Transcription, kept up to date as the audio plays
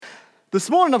This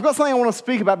morning, I've got something I want to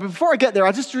speak about, but before I get there,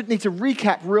 I just need to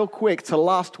recap real quick to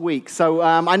last week. So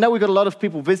I know we've got a lot of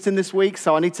people visiting this week,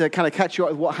 so I need to kind of catch you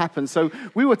up with what happened. So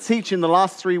we were teaching the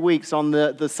last 3 weeks on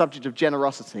the subject of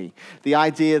generosity, the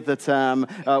idea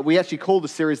that we actually called the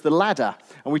series The Ladder.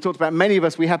 And we talked about many of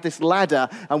us, we have this ladder,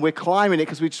 and we're climbing it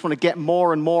because we just want to get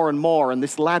more and more and more, and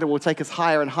this ladder will take us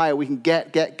higher and higher. We can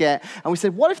get. And we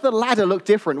said, what if the ladder looked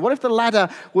different? What if the ladder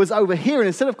was over here, and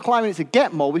instead of climbing it to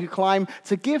get more, we could climb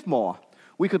to give more?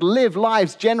 We could live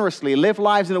lives generously, live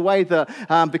lives in a way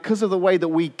that, because of the way that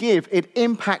we give, it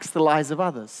impacts the lives of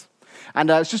others. And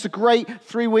it's just a great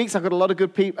 3 weeks. I've got a lot of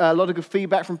good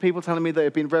feedback from people telling me that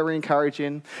it's been very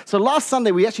encouraging. So last Sunday,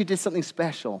 we actually did something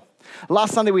special.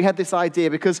 Last Sunday, we had this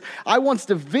idea because I wanted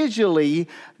to visually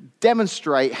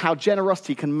demonstrate how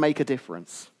generosity can make a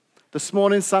difference. This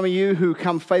morning, some of you who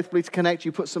come faithfully to Connect,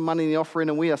 you put some money in the offering,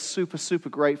 and we are super, super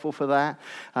grateful for that.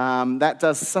 That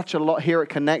does such a lot here at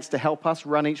Connect to help us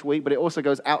run each week, but it also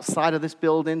goes outside of this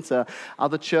building to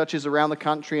other churches around the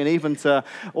country and even to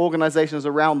organizations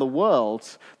around the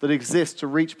world that exist to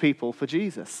reach people for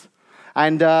Jesus.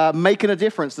 And making a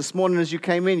difference. This morning as you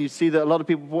came in, you see that a lot of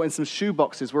people brought in some shoe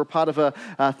boxes. We're a part of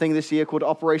a thing this year called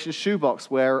Operation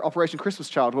Shoebox, Operation Christmas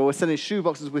Child, where we're sending shoe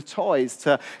boxes with toys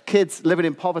to kids living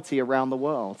in poverty around the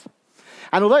world.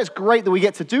 And although it's great that we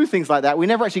get to do things like that, we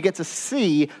never actually get to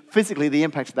see physically the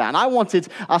impact of that. And I wanted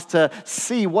us to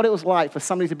see what it was like for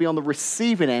somebody to be on the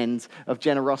receiving end of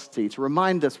generosity, to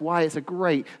remind us why it's a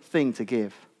great thing to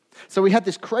give. So we had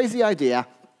this crazy idea.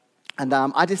 And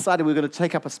I decided we were going to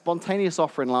take up a spontaneous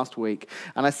offering last week.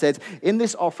 And I said, in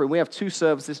this offering, we have 2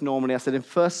 services normally. I said, in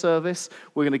first service,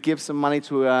 we're going to give some money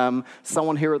to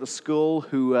someone here at the school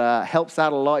who helps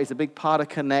out a lot. He's a big part of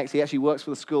Connect. He actually works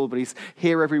for the school, but he's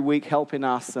here every week helping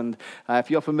us. And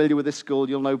if you're familiar with this school,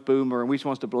 you'll know Boomer, and we just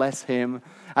want to bless him.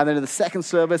 And then in the second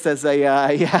service, there's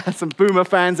some Boomer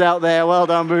fans out there. Well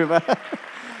done, Boomer.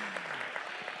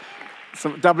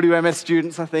 Some WMS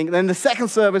students, I think. Then the second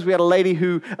service, we had a lady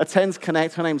who attends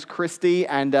Connect. Her name's Christy,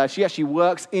 and she actually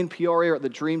works in Peoria at the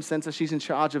Dream Center. She's in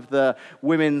charge of the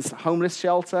women's homeless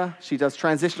shelter. She does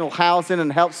transitional housing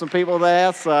and helps some people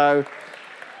there. So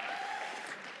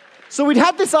we'd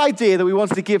had this idea that we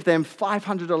wanted to give them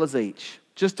 $500 each.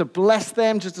 Just to bless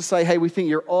them, just to say, hey, we think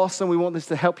you're awesome. We want this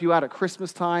to help you out at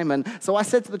Christmas time. And so I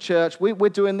said to the church, we're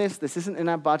doing this. This isn't in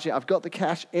our budget. I've got the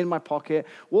cash in my pocket.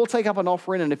 We'll take up an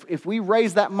offering. And if we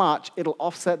raise that much, it'll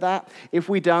offset that. If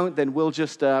we don't, then we'll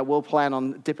just, we'll plan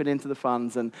on dipping into the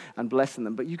funds and blessing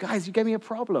them. But you guys, you gave me a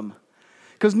problem.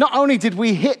 Because not only did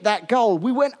we hit that goal,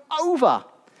 we went over.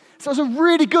 So it was a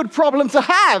really good problem to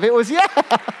have. It was,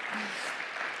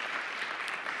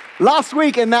 Last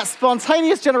week, in that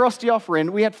spontaneous generosity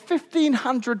offering, we had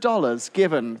 $1,500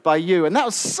 given by you, and that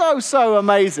was so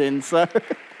amazing. So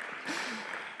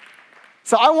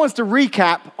I want to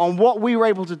recap on what we were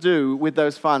able to do with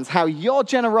those funds, how your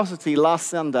generosity last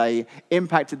Sunday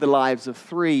impacted the lives of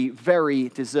 3 very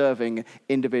deserving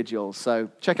individuals.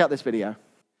 So check out this video.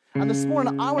 And this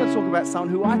morning, I want to talk about someone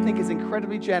who I think is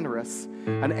incredibly generous.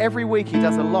 And every week, he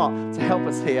does a lot to help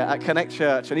us here at Connect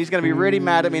Church. And he's going to be really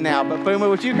mad at me now. But Boomer,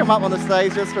 would you come up on the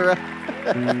stage just for a...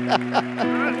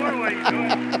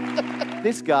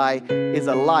 This guy is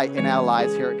a light in our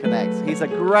lives here at Connect. He's a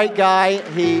great guy.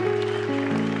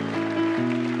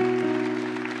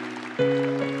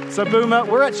 So Boomer,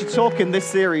 we're actually talking this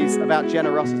series about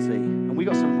generosity. And we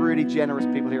got some really generous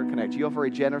people here at Connect. You're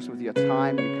very generous with your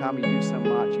time. You come, you do so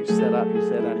much. You set up, you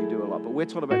set down, you do a lot. But we're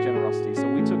talking about generosity. So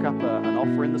we took up an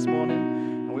offering this morning,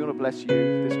 and we want to bless you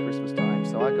this Christmas time.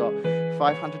 So I got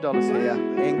 $500 here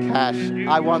in cash.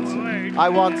 I want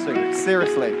to.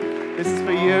 Seriously. This is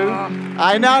for you.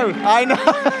 I know.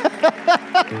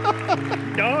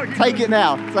 Take it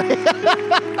now.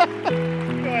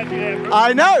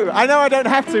 I know I don't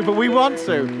have to, but we want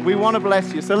to. We want to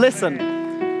bless you. So listen.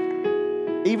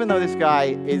 Even though this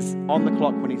guy is on the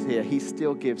clock when he's here, he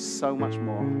still gives so much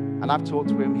more. And I've talked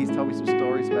to him. He's told me some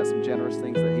stories about some generous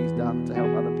things that he's done to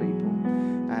help other people.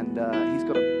 And he's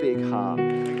got a big heart.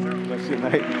 Bless you,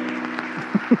 mate.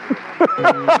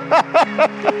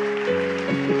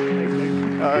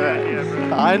 All right.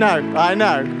 I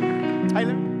know. Hey,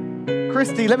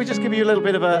 Christy, let me just give you a little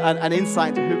bit of an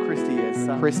insight to who Christy is.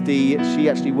 Christy, she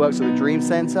actually works at the Dream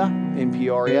Center in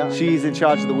Peoria. She's in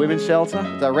charge of the women's shelter,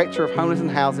 director of homeless and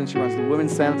housing. She runs the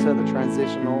women's center, the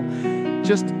transitional.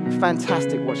 Just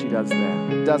fantastic what she does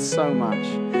there. Does so much.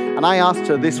 And I asked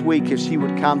her this week if she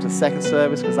would come to second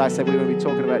service because I said we were going to be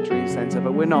talking about Dream Center,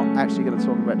 but we're not actually going to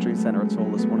talk about Dream Center at all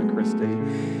this morning, Christy.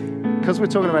 Because we're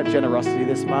talking about generosity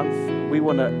this month, we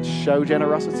want to show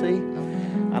generosity.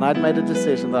 And I'd made a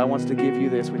decision that I wanted to give you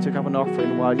this. We took up an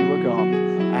offering while you were gone,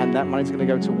 and that money's going to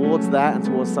go towards that and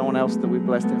towards someone else that we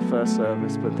blessed in first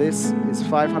service. But this is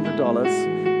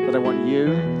 $500 that I want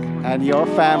you and your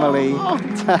family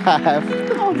to have.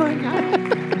 Oh my God.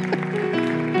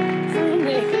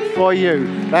 For you.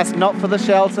 That's not for the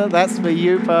shelter. That's for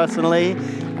you personally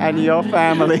and your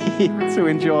family to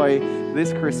enjoy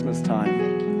this Christmas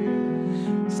time.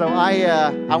 So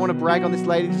I want to brag on this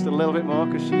lady just a little bit more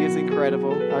because she is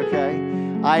incredible, okay?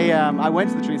 I went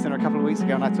to the Trinity Center a couple of weeks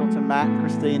ago and I talked to Matt and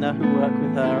Christina who work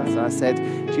with her. So I said,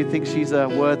 do you think she's a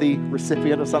worthy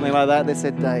recipient or something like that? They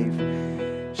said, Dave,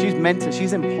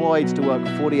 she's employed to work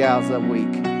 40 hours a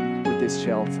week with this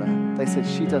shelter. They said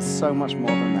she does so much more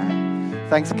than that.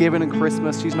 Thanksgiving and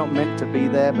Christmas, she's not meant to be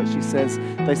there, but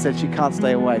they said she can't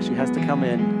stay away. She has to come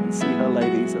in and see her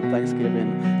ladies at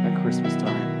Thanksgiving and Christmas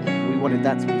time. We wanted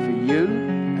that to be for you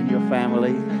and your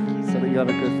family so that you have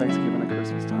a good Thanksgiving and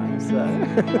Christmas time.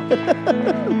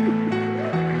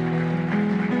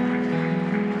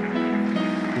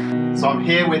 So I'm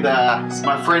here with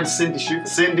my friend Cindy Shute.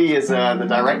 Cindy is the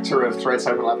director of Threads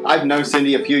Hope and Love. I've known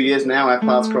Cindy a few years now. Our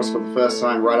paths crossed for the first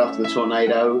time right after the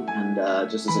tornado, and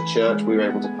just as a church we were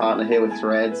able to partner here with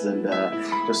Threads and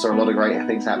just saw a lot of great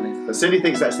things happening. But Cindy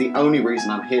thinks that's the only reason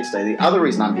I'm here today. The other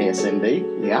reason I'm here, Cindy,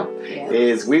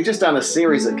 is we've just done a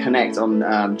series at Connect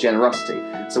on generosity.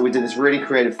 So we did this really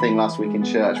creative thing last week in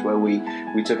church where we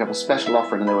took up a special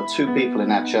offering, and there were 2 people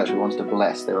in our church we wanted to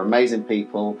bless. They were amazing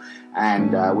people,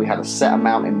 and we had a set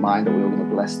amount in mind that we were going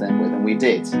to bless them with, and we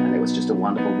did, and it was just a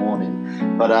wonderful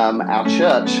morning. But our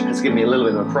church has given me a little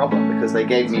bit of a problem because they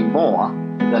gave me more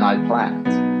than I'd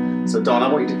planned. So Don,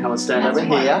 I want you to come and stand over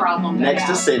here next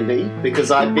to Cindy, because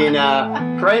I've been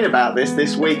praying about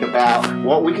this week about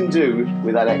what we can do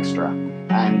with that extra.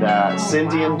 And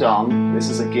Cindy and Don, this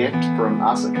is a gift from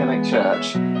us at Connect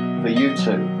Church for you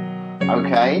two,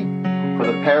 okay? For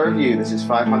the pair of you, this is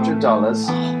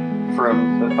 $500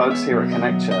 from the folks here at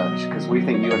Connect Church, because we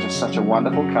think you are just such a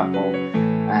wonderful couple,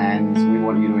 and we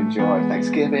want you to enjoy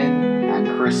Thanksgiving and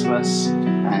Christmas,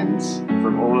 and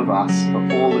from all of us, for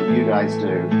all that you guys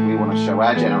do, we want to show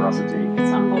our generosity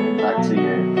back to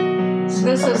you.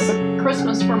 This is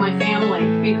Christmas for my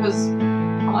family, because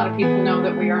a lot of people know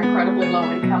that we are incredibly low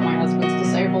income. My husband's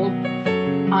disabled,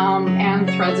 and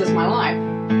Threads is my life.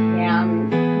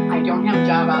 And I don't have a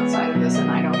job outside of this,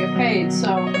 and I don't get paid. So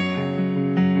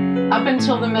up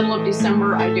until the middle of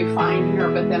December, I do fine here.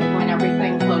 But then when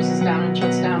everything closes down and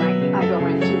shuts down, I go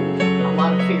into a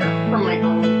lot of fear for my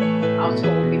own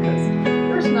household because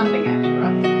there's nothing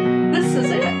extra. This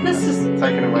is it. This is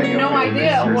taking away no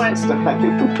idea what.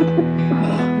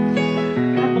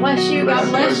 Bless you. God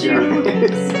bless you.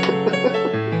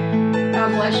 God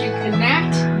bless you.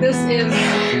 Connect. This is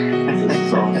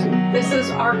awesome. This is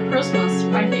our Christmas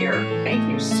right here. Thank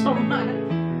you so much.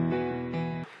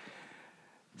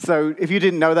 So if you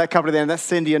didn't know that couple of them, that's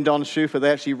Cindy and Don Schufer.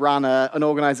 They actually run an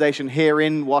organization here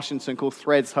in Washington called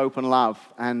Threads Hope and Love.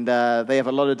 And they have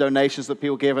a lot of donations that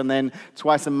people give. And then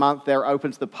twice a month, they're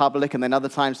open to the public. And then other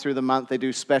times through the month, they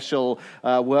do special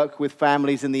work with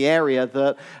families in the area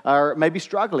that are maybe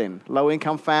struggling.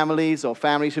 Low-income families or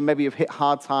families who maybe have hit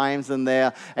hard times. And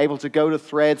they're able to go to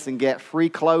Threads and get free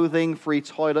clothing, free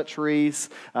toiletries,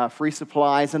 free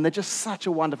supplies. And they're just such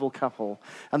a wonderful couple.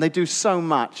 And they do so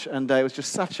much. And it was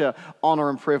just such an honor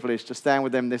and privilege to stand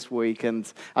with them this week. And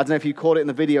I don't know if you caught it in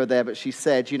the video there, but she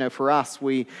said, you know, for us,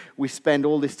 we spend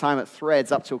all this time at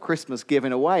Threads up till Christmas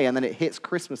giving away, and then it hits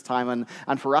Christmas time,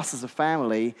 and for us as a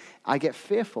family, I get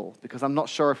fearful because I'm not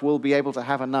sure if we'll be able to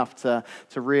have enough to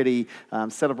really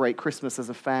celebrate Christmas as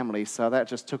a family. So that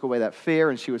just took away that fear,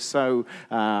 and she was so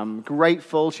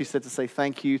grateful. She said to say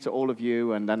thank you to all of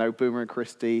you, and I know Boomer and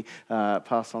Christy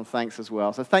passed on thanks as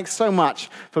well. So thanks so much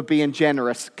for being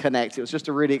generous, Connect. It was just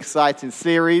a really exciting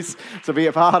series to be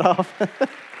a part of.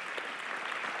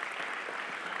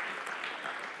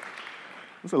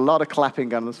 There's a lot of clapping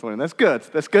going on this morning. That's good.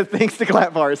 That's good things to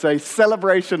clap for. It's a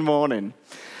celebration morning.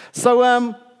 So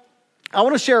I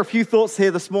want to share a few thoughts here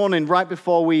this morning right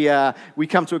before we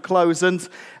come to a close. And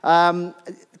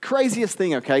craziest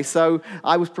thing, okay? So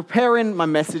I was preparing my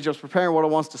message. I was preparing what I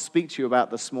wanted to speak to you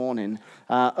about this morning.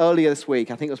 Earlier this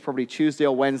week, I think it was probably Tuesday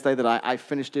or Wednesday that I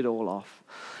finished it all off.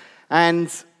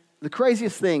 And the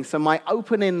craziest thing, so my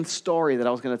opening story that I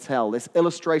was going to tell, this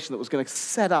illustration that was going to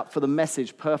set up for the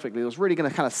message perfectly, it was really going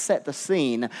to kind of set the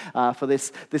scene for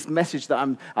this message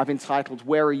that I've entitled,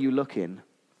 Where Are You Looking?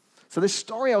 So this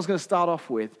story I was going to start off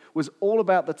with was all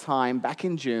about the time back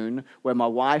in June where my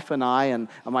wife and I and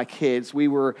my kids, we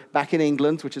were back in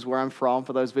England, which is where I'm from.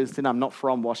 For those visiting, I'm not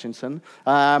from Washington.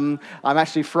 I'm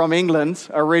actually from England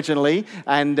originally,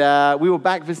 and we were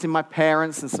back visiting my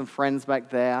parents and some friends back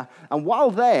there. And while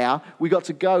there, we got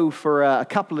to go for a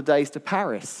couple of days to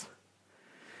Paris.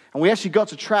 And we actually got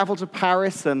to travel to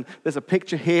Paris, and there's a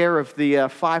picture here of the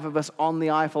 5 of us on the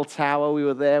Eiffel Tower. We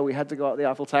were there, we had to go up the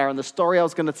Eiffel Tower, and the story I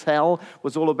was going to tell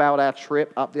was all about our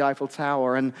trip up the Eiffel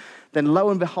Tower. And then lo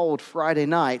and behold, Friday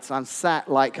night, I'm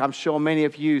sat, like I'm sure many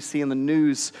of you, seeing the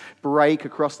news break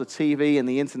across the TV and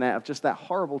the internet of just that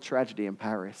horrible tragedy in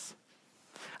Paris.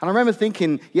 And I remember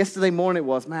thinking, yesterday morning it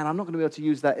was, man, I'm not going to be able to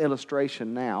use that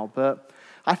illustration now, but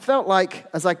I felt like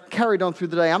as I carried on through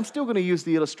the day, I'm still going to use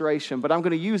the illustration, but I'm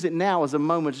going to use it now as a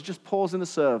moment to just pause in the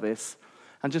service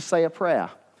and just say a prayer.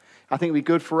 I think it would be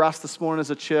good for us this morning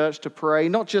as a church to pray,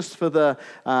 not just for the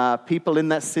people in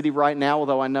that city right now,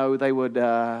 although I know they would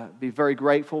be very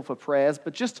grateful for prayers,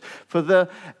 but just for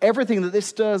everything that this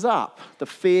stirs up, the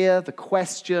fear, the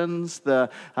questions,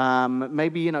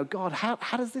 maybe, God,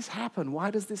 how does this happen? Why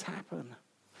does this happen?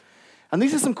 And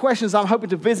these are some questions I'm hoping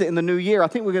to visit in the new year. I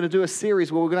think we're going to do a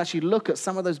series where we're going to actually look at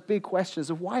some of those big questions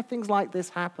of why things like this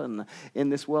happen in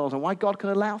this world and why God can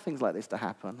allow things like this to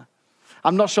happen.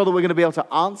 I'm not sure that we're going to be able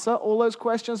to answer all those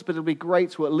questions, but it'll be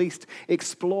great to at least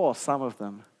explore some of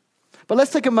them. But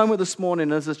let's take a moment this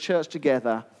morning as a church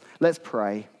together. Let's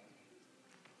pray.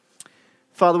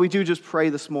 Father, we do just pray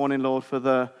this morning, Lord, for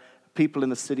the people in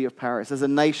the city of Paris. As a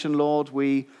nation, Lord,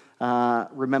 we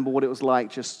remember what it was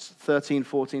like just 13,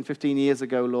 14, 15 years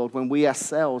ago, Lord, when we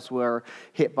ourselves were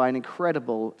hit by an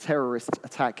incredible terrorist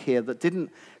attack here that didn't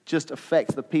just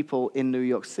affect the people in New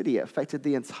York City, it affected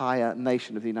the entire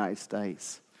nation of the United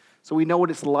States. So we know what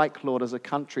it's like, Lord, as a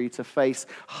country to face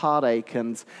heartache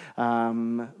and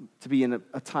to be in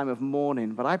a time of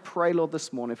mourning. But I pray, Lord,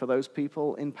 this morning for those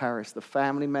people in Paris, the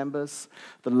family members,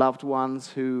 the loved ones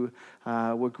who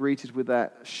were greeted with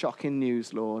that shocking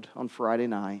news, Lord, on Friday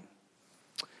night.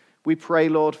 We pray,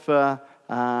 Lord, for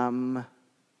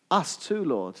us too,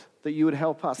 Lord, that you would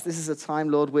help us. This is a time,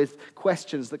 Lord, with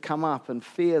questions that come up and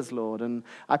fears, Lord. And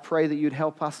I pray that you'd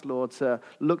help us, Lord, to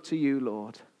look to you,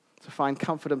 Lord, to find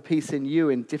comfort and peace in you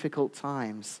in difficult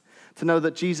times. To know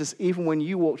that, Jesus, even when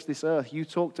you walked this earth, you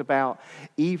talked about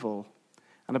evil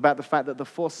and about the fact that the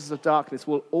forces of darkness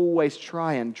will always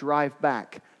try and drive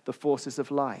back the forces of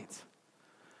light.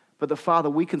 But that, Father,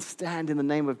 we can stand in the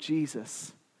name of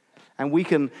Jesus. And we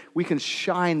can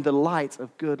shine the light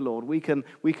of good, Lord. We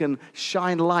can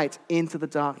shine light into the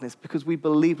darkness because we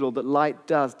believe, Lord, that light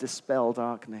does dispel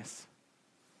darkness.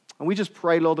 And we just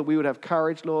pray, Lord, that we would have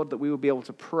courage, Lord, that we would be able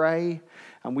to pray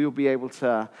and we would be able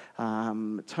to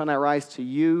turn our eyes to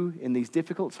you in these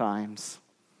difficult times.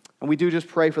 And we do just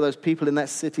pray for those people in that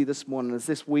city this morning as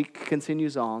this week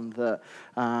continues on, that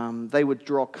they would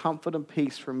draw comfort and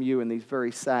peace from you in these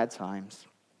very sad times.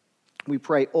 We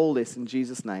pray all this in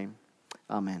Jesus' name.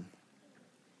 Amen.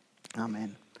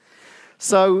 Amen.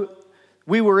 So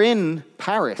we were in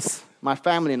Paris, my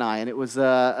family and I, and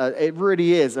it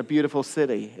really is a beautiful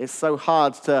city. It's so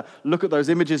hard to look at those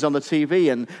images on the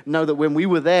TV and know that when we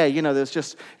were there,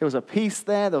 there was a peace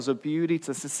there, there was a beauty.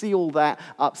 To see all that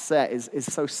upset is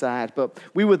so sad. But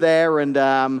we were there,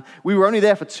 and we were only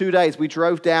there for 2 days. We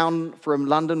drove down from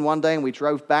London one day, and we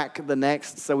drove back the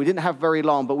next, so we didn't have very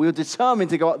long, but we were determined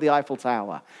to go up the Eiffel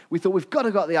Tower. We thought, we've got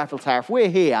to go up the Eiffel Tower. If we're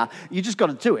here, you just got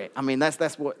to do it. I mean,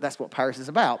 that's what Paris is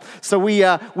about. So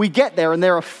we get there, and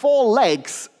there are 4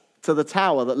 legs to the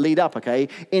tower that lead up, okay?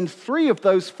 In 3 of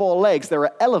those 4 legs, there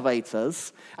are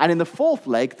elevators, and in the 4th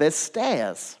leg, there's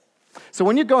stairs. So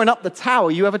when you're going up the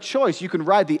tower, you have a choice. You can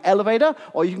ride the elevator,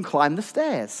 or you can climb the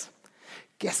stairs.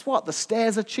 Guess what? The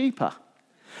stairs are cheaper.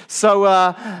 So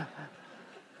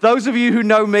those of you who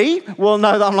know me will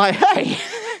know that I'm like, hey,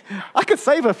 I could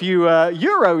save a few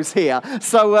euros here.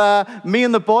 So me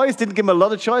and the boys didn't give them a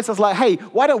lot of choice. I was like, hey,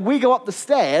 why don't we go up the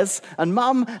stairs and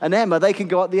Mum and Emma, they can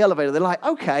go up the elevator. They're like,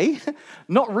 okay,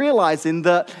 not realizing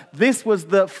that this was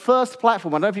the first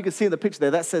platform. I don't know if you can see in the picture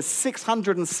there, that says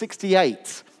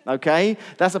 668. Okay,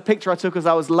 that's a picture I took as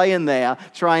I was laying there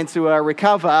trying to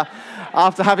recover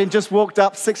after having just walked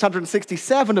up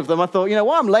 667 of them. I thought,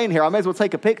 while I'm laying here, I may as well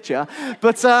take a picture.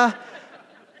 But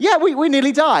yeah, we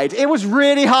nearly died. It was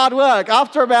really hard work.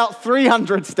 After about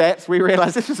 300 steps, we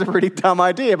realized this was a really dumb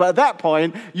idea. But at that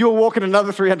point, you were walking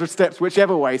another 300 steps,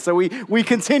 whichever way. So we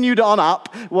continued on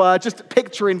up, just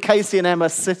picturing Casey and Emma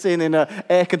sitting in an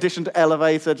air-conditioned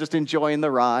elevator, just enjoying the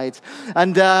ride.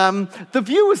 And the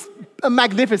view was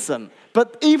magnificent.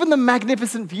 But even the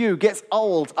magnificent view gets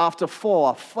old after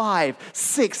 400, 500,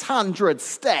 600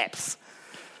 steps.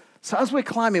 So as we're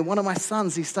climbing, one of my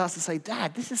sons, he starts to say,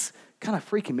 Dad, this is kind of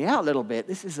freaking me out a little bit.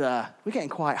 We're getting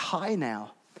quite high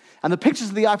now. And the pictures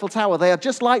of the Eiffel Tower, they are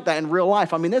just like that in real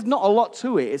life. I mean, there's not a lot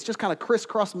to it. It's just kind of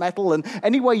crisscross metal, and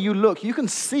any way you look, you can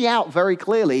see out very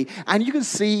clearly, and you can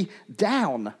see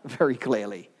down very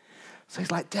clearly. So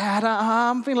he's like, Dad,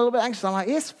 I'm feeling a little bit anxious. I'm like,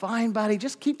 it's fine, buddy.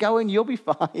 Just keep going. You'll be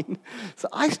fine. So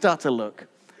I start to look.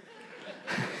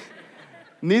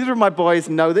 Neither of my boys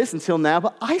know this until now,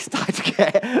 but I started to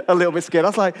get a little bit scared. I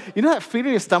was like, you know that feeling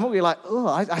in your stomach where you're like, oh,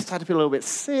 I started to feel a little bit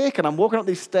sick, and I'm walking up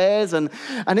these stairs, and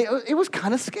it was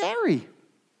kind of scary.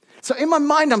 So in my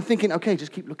mind, I'm thinking, okay,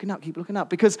 just keep looking up.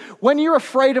 Because when you're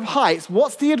afraid of heights,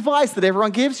 what's the advice that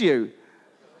everyone gives you?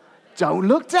 Don't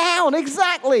look down,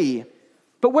 exactly.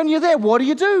 But when you're there, what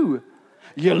do?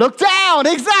 You look down,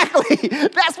 exactly.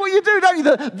 That's what you do, don't you?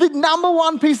 The number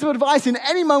one piece of advice in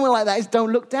any moment like that is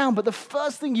don't look down. But the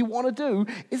first thing you want to do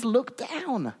is look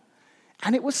down.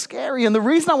 And it was scary. And the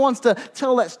reason I wanted to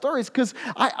tell that story is because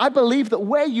I believe that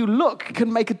where you look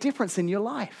can make a difference in your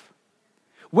life.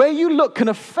 Where you look can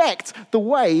affect the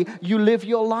way you live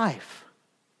your life.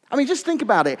 I mean, just think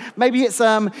about it. Maybe it's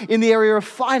in the area of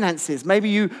finances. Maybe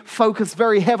you focus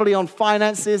very heavily on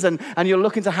finances and you're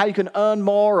looking to how you can earn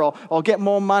more or get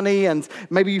more money. And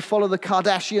maybe you follow the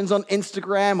Kardashians on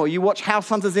Instagram, or you watch House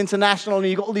Hunters International and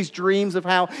you've got all these dreams of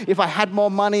how if I had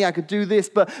more money, I could do this.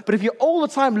 But if you're all the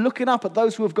time looking up at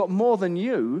those who have got more than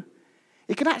you,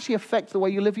 it can actually affect the way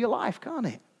you live your life, can't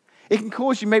it? It can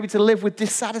cause you maybe to live with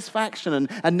dissatisfaction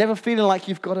and never feeling like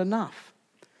you've got enough.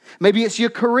 Maybe it's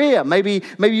your career. Maybe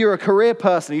you're a career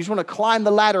person. You just want to climb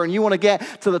the ladder and you want to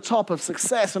get to the top of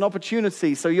success and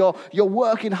opportunity. So you're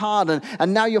working hard,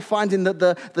 and now you're finding that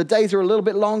the days are a little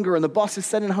bit longer and the boss is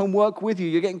sending home work with you.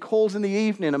 You're getting calls in the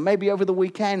evening and maybe over the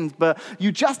weekend, but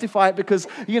you justify it because,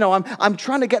 I'm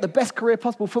trying to get the best career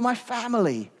possible for my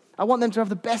family. I want them to have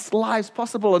the best lives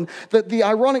possible. And the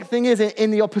ironic thing is,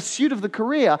 in your pursuit of the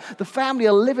career, the family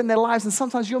are living their lives, and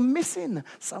sometimes you're missing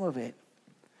some of it.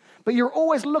 But you're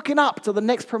always looking up to the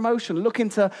next promotion, looking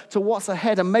to what's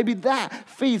ahead, and maybe that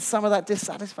feeds some of that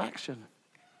dissatisfaction.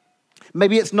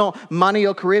 Maybe it's not money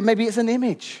or career, maybe it's an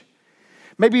image.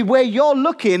 Maybe where you're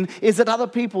looking is at other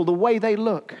people, the way they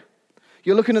look.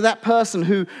 You're looking at that person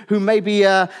who maybe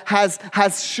has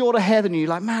shorter hair than you. You're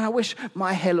like, man, I wish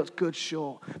my hair looked good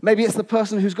short. Maybe it's the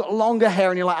person who's got longer hair,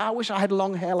 and you're like, I wish I had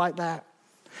long hair like that.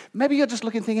 Maybe you're just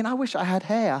looking thinking, I wish I had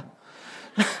hair.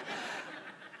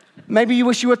 Maybe you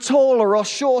wish you were taller or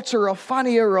shorter or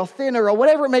funnier or thinner or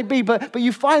whatever it may be, but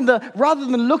you find that rather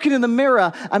than looking in the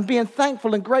mirror and being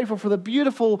thankful and grateful for the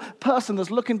beautiful person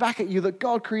that's looking back at you that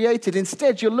God created,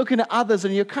 instead you're looking at others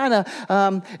and you're kind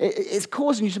of, it's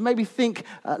causing you to maybe think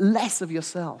less of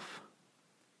yourself.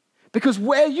 Because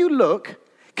where you look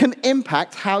can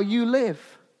impact how you live.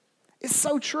 It's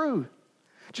so true.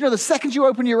 Do you know, the second you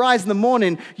open your eyes in the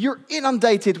morning, you're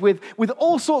inundated with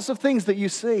all sorts of things that you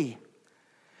see.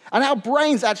 And our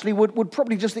brains actually would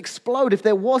probably just explode if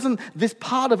there wasn't this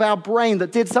part of our brain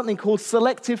that did something called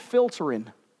selective filtering.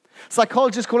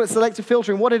 Psychologists call it selective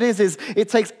filtering. What it is it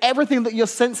takes everything that your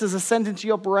senses are sent into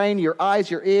your brain, your eyes,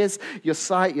 your ears, your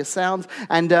sight, your sounds,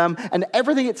 and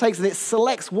everything it takes, and it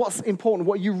selects what's important,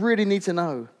 what you really need to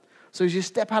know. So as you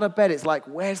step out of bed, it's like,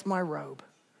 where's my robe?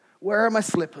 Where are my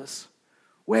slippers?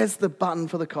 Where's the button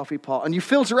for the coffee pot? And you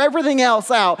filter everything else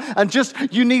out, and just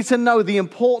you need to know the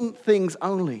important things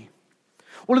only.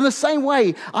 Well, in the same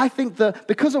way, I think that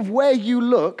because of where you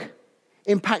look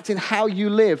impacting how you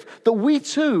live, that we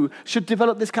too should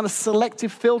develop this kind of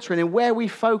selective filtering in where we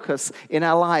focus in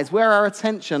our lives, where our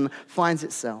attention finds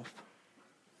itself.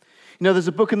 You know, there's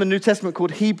a book in the New Testament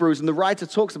called Hebrews, and the writer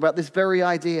talks about this very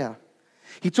idea.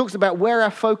 He talks about where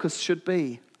our focus should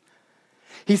be.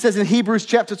 He says in Hebrews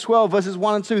chapter 12, verses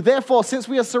 1 and 2, therefore, since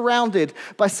we are surrounded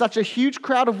by such a huge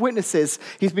crowd of witnesses,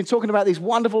 he's been talking about these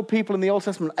wonderful people in the Old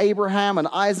Testament, Abraham and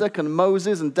Isaac and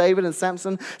Moses and David and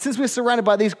Samson. Since we're surrounded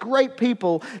by these great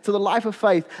people to the life of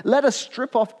faith, let us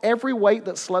strip off every weight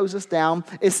that slows us down,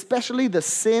 especially the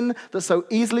sin that so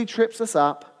easily trips us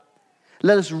up.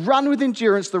 Let us run with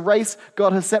endurance the race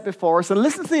God has set before us. And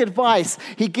listen to the advice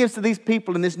he gives to these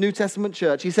people in this New Testament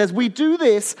church. He says, we do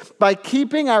this by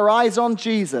keeping our eyes on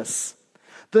Jesus,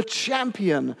 the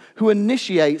champion who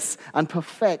initiates and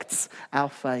perfects our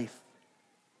faith.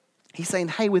 He's saying,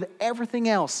 hey, with everything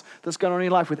else that's going on in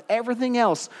your life, with everything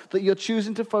else that you're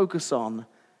choosing to focus on,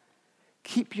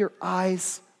 keep your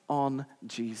eyes on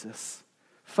Jesus.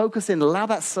 Focus in, allow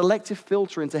that selective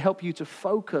filtering to help you to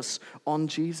focus on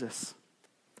Jesus.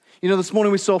 You know, this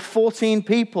morning we saw 14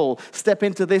 people step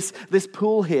into this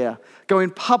pool here, going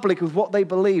public with what they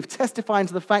believe, testifying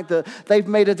to the fact that they've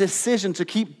made a decision to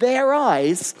keep their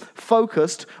eyes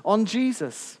focused on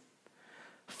Jesus.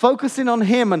 Focusing on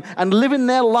him and living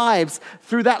their lives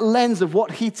through that lens of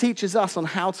what he teaches us on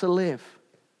how to live.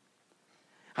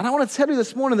 And I want to tell you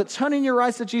this morning that turning your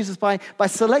eyes to Jesus by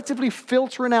selectively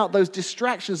filtering out those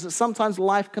distractions that sometimes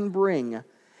life can bring,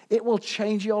 it will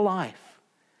change your life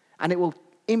and it will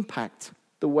impact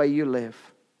the way you live.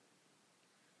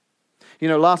 You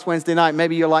know, last Wednesday night,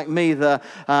 maybe you're like me,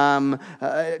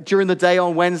 during the day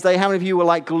on Wednesday, how many of you were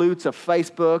like glued to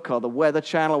Facebook or the Weather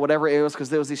Channel or whatever it was because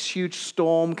there was this huge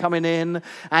storm coming in,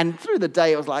 and through the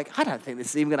day it was like, I don't think this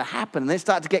is even going to happen. And then it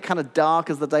started to get kind of dark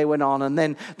as the day went on, and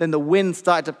then the wind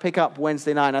started to pick up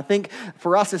Wednesday night. And I think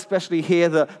for us, especially here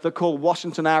that call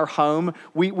Washington our home,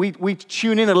 we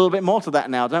tune in a little bit more to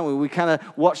that now, don't we? We kind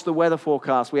of watch the weather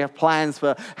forecast. We have plans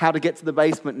for how to get to the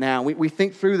basement now. We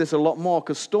think through this a lot more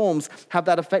because storms have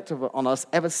that effect on us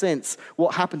ever since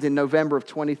what happened in November of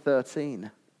 2013.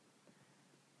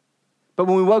 But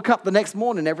when we woke up the next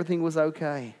morning, everything was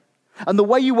okay. And the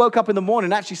way you woke up in the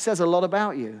morning actually says a lot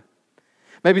about you.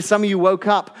 Maybe some of you woke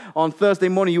up on Thursday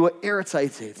morning, you were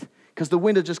irritated because the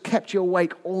wind had just kept you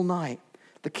awake all night.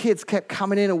 The kids kept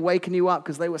coming in and waking you up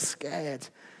because they were scared.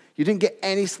 You didn't get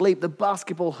any sleep. The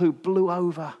basketball hoop blew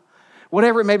over.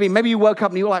 Whatever it may be, maybe you woke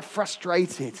up and you were like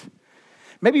frustrated.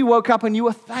 Maybe you woke up and you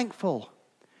were thankful.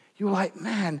 You were like,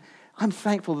 man, I'm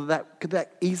thankful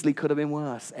that easily could have been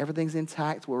worse. Everything's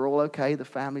intact. We're all okay. The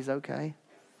family's okay.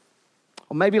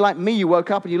 Or maybe like me, you woke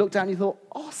up and you looked down and you thought,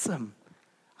 awesome.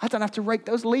 I don't have to rake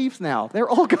those leaves now. They're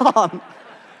all gone.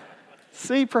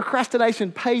 See,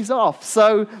 procrastination pays off.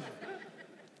 But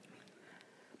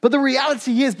the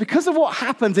reality is, because of what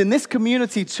happened in this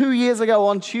community 2 years ago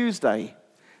on Tuesday,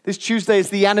 this Tuesday is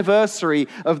the anniversary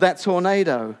of that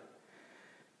tornado.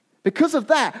 Because of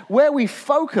that, where we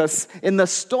focus in the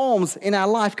storms in our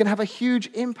life can have a huge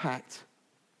impact.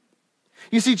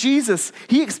 You see, Jesus,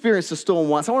 he experienced a storm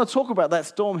once. I want to talk about that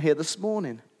storm here this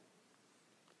morning.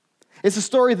 It's a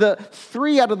story that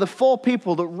 3 out of the 4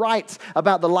 people that write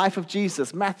about the life of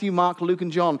Jesus, Matthew, Mark, Luke,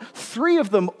 and John, 3 of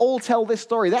them all tell this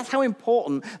story. That's how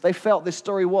important they felt this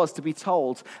story was to be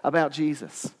told about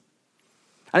Jesus.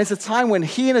 And it's a time when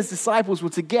he and his disciples were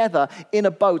together in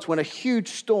a boat when a huge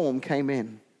storm came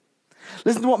in.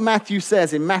 Listen to what Matthew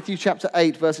says in Matthew chapter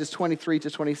 8, verses 23 to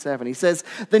 27. He says,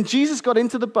 "Then Jesus got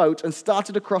into the boat and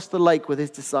started across the lake with his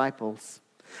disciples.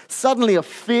 Suddenly a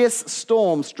fierce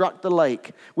storm struck the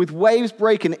lake, with waves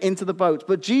breaking into the boat,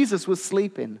 but Jesus was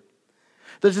sleeping.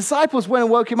 The disciples went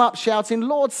and woke him up, shouting,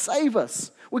 'Lord, save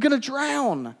us. We're going to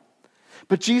drown.'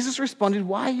 But Jesus responded,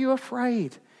 'Why are you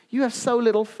afraid? You have so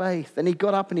little faith.' And he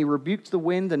got up and he rebuked the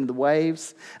wind and the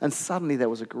waves, and suddenly there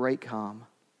was a great calm.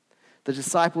 The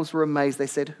disciples were amazed. They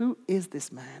said, 'Who is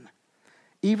this man?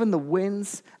 Even the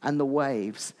winds and the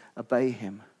waves obey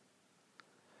him.'"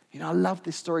 You know, I love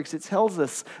this story because it tells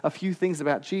us a few things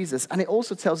about Jesus, and it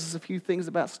also tells us a few things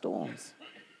about storms.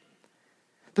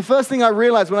 The first thing I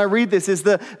realized when I read this is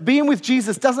that being with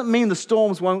Jesus doesn't mean the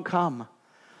storms won't come.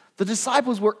 The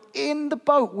disciples were in the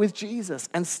boat with Jesus,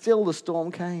 and still the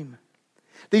storm came.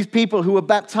 These people who were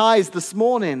baptized this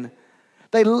morning,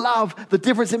 they love the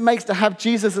difference it makes to have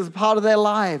Jesus as a part of their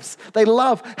lives. They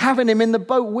love having him in the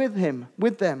boat with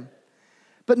them.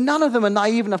 But none of them are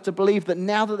naive enough to believe that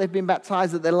now that they've been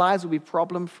baptized, that their lives will be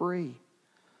problem-free.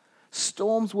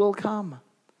 Storms will come.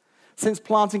 Since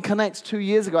planting Connect 2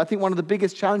 years ago, I think one of the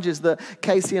biggest challenges that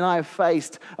Casey and I have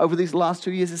faced over these last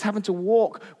 2 years is having to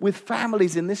walk with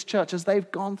families in this church as they've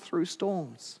gone through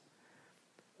storms.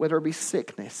 Whether it be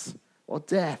sickness or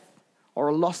death or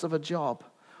a loss of a job,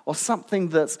 or something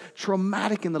that's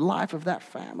traumatic in the life of that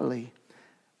family.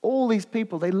 All these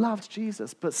people, they loved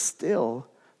Jesus, but still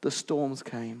the storms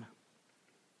came.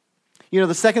 You know,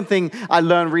 the second thing I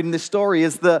learned reading this story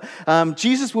is that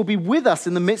Jesus will be with us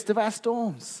in the midst of our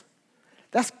storms.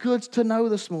 That's good to know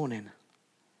this morning.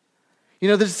 You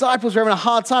know, the disciples were having a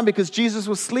hard time because Jesus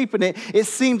was sleeping. It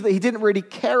seemed that he didn't really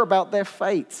care about their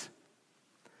fate.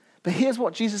 But here's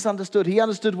what Jesus understood. He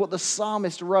understood what the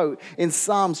psalmist wrote in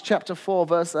Psalms chapter 4,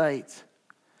 verse 8.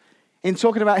 In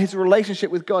talking about his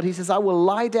relationship with God, he says, "I will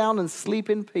lie down and sleep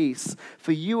in peace,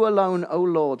 for you alone, O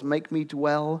Lord, make me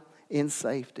dwell in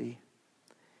safety."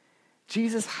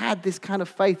 Jesus had this kind of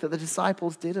faith that the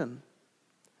disciples didn't.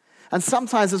 And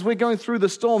sometimes as we're going through the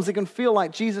storms, it can feel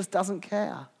like Jesus doesn't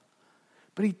care.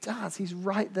 But he does. He's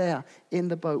right there in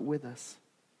the boat with us.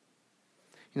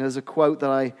 You know, there's a quote that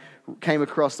I came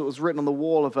across that was written on the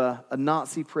wall of a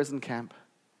Nazi prison camp.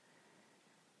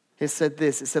 It said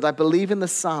this. It said, "I believe in the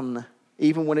sun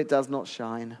even when it does not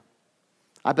shine.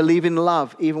 I believe in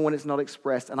love, even when it's not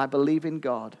expressed. And I believe in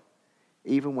God,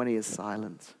 even when he is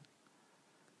silent.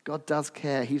 God does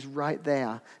care. He's right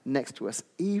there next to us,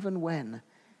 even when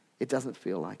it doesn't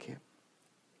feel like it.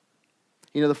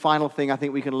 You know, the final thing I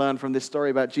think we can learn from this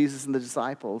story about Jesus and the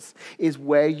disciples is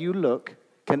where you look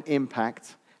can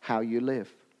impact how you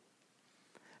live.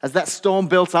 As that storm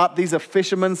built up, these are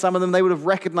fishermen. Some of them, they would have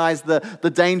recognized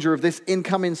the danger of this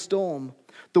incoming storm.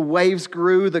 The waves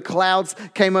grew, the clouds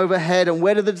came overhead, and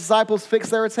where did the disciples fix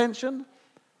their attention?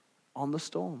 On the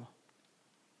storm.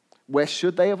 Where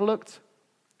should they have looked?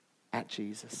 At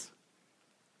Jesus.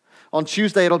 On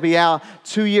Tuesday, it'll be our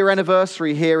 2-year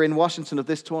anniversary here in Washington of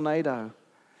this tornado.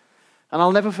 And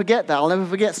I'll never forget that. I'll never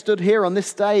forget stood here on this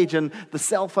stage and the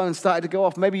cell phone started to go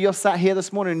off. Maybe you're sat here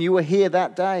this morning and you were here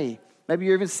that day. Maybe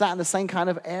you're even sat in the same kind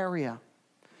of area.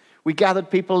 We gathered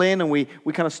people in and we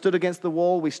kind of stood against the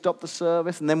wall. We stopped the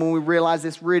service. And then when we realized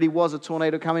this really was a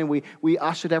tornado coming, we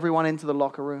ushered everyone into the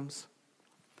locker rooms.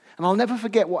 And I'll never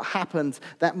forget what happened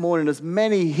that morning as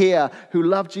many here who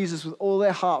love Jesus with all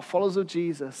their heart, followers of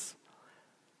Jesus,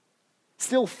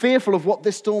 still fearful of what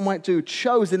this storm might do,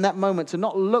 chose in that moment to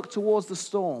not look towards the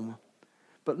storm,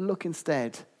 but look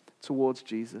instead towards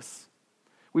Jesus.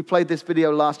 We played this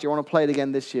video last year. I want to play it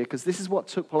again this year because this is what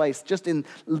took place just in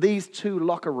these 2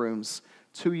 locker rooms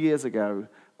 2 years ago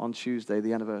on Tuesday,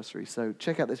 the anniversary. So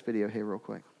check out this video here real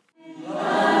quick. But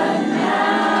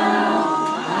now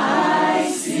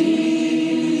I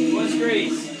see 'twas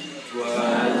grace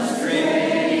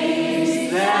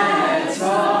that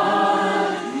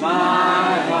taught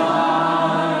my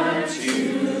heart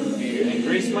to fear, and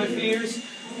grace my fears,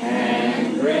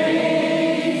 and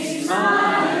grace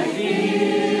my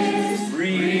fears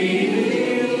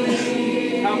relieved.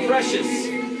 How precious,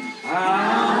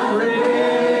 how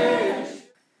precious.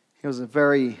 It was a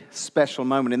very special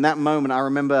moment. In that moment, I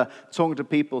remember talking to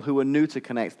people who were new to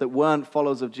Connect, that weren't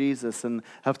followers of Jesus, and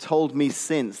have told me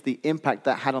since the impact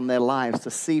that had on their lives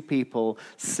to see people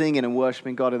singing and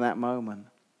worshiping God in that moment.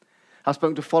 I've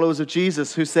spoken to followers of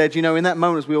Jesus who said, you know, in that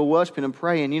moment as we were worshiping and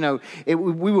praying, you know,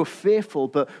 we were fearful,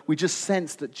 but we just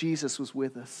sensed that Jesus was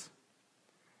with us.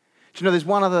 Do you know, there's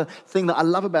one other thing that I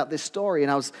love about this story,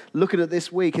 and I was looking at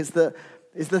this week, is the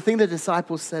thing the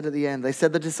disciples said at the end. They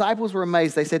said, the disciples were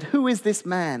amazed. They said, who is this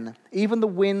man? Even the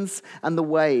winds and the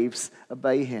waves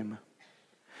obey him.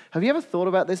 Have you ever thought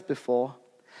about this before?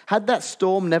 Had that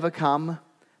storm never come,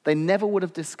 they never would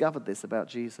have discovered this about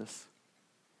Jesus.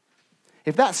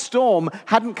 If that storm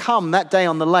hadn't come that day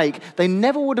on the lake, they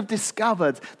never would have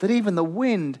discovered that even the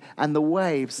wind and the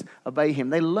waves obey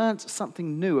him. They learned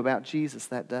something new about Jesus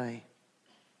that day.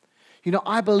 You know,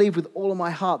 I believe with all of my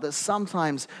heart that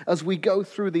sometimes as we go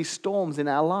through these storms in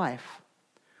our life,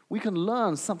 we can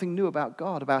learn something new about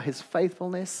God, about his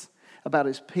faithfulness, about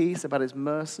his peace, about his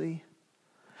mercy.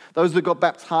 Those that got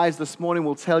baptized this morning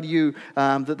will tell you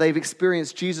that they've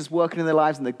experienced Jesus working in their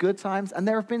lives in the good times, and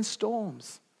there have been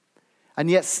storms. And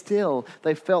yet still,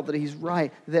 they felt that he's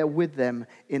right there with them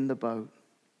in the boat.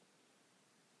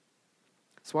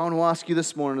 So I want to ask you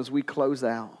this morning as we close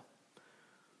out,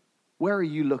 where are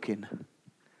you looking?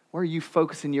 Where are you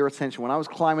focusing your attention? When I was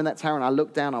climbing that tower and I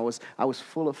looked down, I was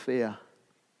full of fear.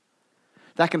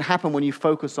 That can happen when you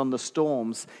focus on the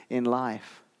storms in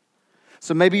life.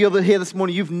 So maybe you're here this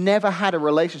morning, you've never had a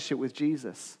relationship with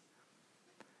Jesus.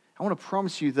 I want to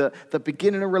promise you that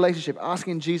beginning a relationship,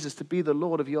 asking Jesus to be the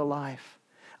Lord of your life.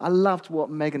 I loved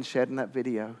what Megan shared in that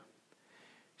video.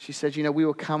 She said, you know, we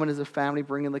were coming as a family,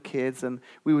 bringing the kids, and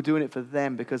we were doing it for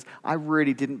them because I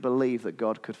really didn't believe that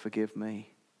God could forgive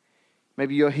me.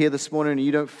 Maybe you're here this morning and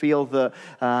you don't feel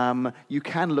that you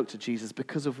can look to Jesus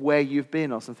because of where you've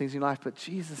been or some things in your life, but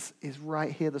Jesus is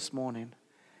right here this morning.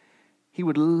 He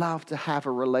would love to have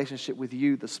a relationship with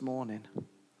you this morning.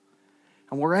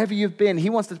 And wherever you've been, he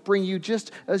wants to bring you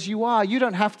just as you are. You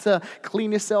don't have to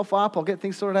clean yourself up or get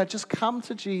things sorted out. Just come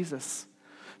to Jesus.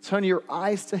 Turn your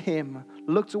eyes to him.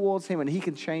 Look towards him and he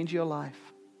can change your life.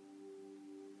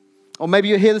 Or maybe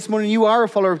you're here this morning and you are a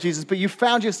follower of Jesus, but you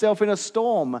found yourself in a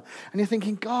storm. And you're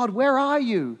thinking, God, where are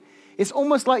you? It's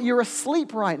almost like you're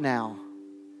asleep right now.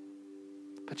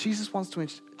 But Jesus wants to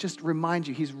just remind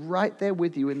you, he's right there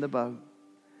with you in the boat.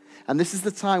 And this is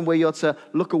the time where you're to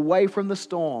look away from the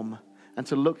storm and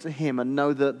to look to him and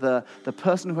know that the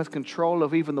person who has control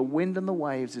of even the wind and the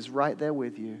waves is right there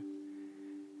with you.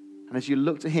 And as you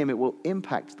look to him, it will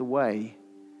impact the way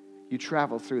you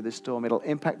travel through this storm. It'll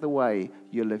impact the way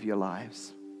you live your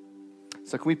lives.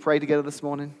 So can we pray together this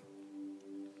morning?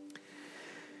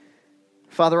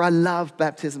 Father, I love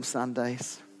baptism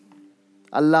Sundays.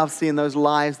 I love seeing those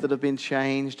lives that have been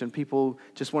changed and people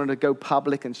just wanting to go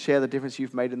public and share the difference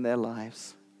you've made in their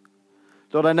lives.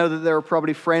 Lord, I know that there are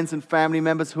probably friends and family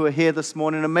members who are here this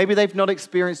morning, and maybe they've not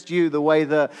experienced you the way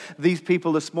that these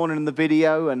people this morning in the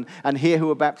video and here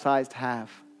who are baptized have.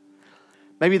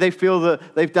 Maybe they feel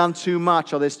that they've done too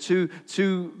much, or there's too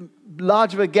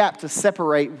large of a gap to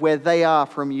separate where they are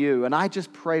from you. And I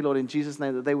just pray, Lord, in Jesus'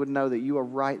 name, that they would know that you are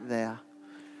right there,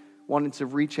 wanting to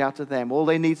reach out to them. All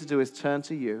they need to do is turn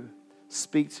to you,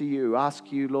 speak to you, ask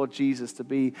you, Lord Jesus, to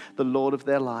be the Lord of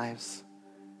their lives,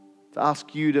 to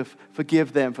ask you to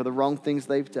forgive them for the wrong things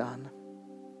they've done.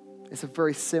 It's a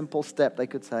very simple step they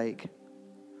could take.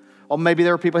 Or maybe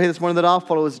there are people here this morning that are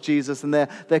followers of Jesus and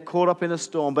they're caught up in a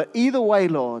storm. But either way,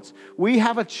 Lord, we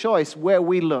have a choice where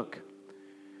we look.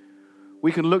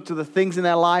 We can look to the things in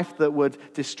our life that would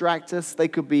distract us. They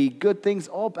could be good things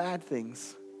or bad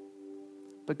things.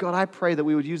 But God, I pray that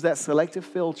we would use that selective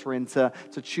filtering to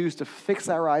choose to fix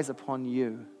our eyes upon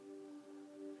you,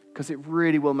 because it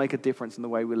really will make a difference in the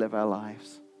way we live our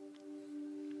lives.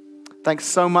 Thanks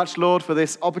so much, Lord, for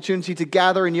this opportunity to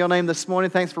gather in your name this morning.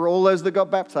 Thanks for all those that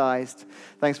got baptized.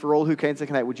 Thanks for all who came to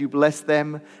connect. Would you bless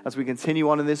them as we continue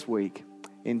on in this week?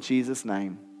 In Jesus'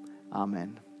 name,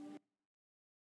 amen.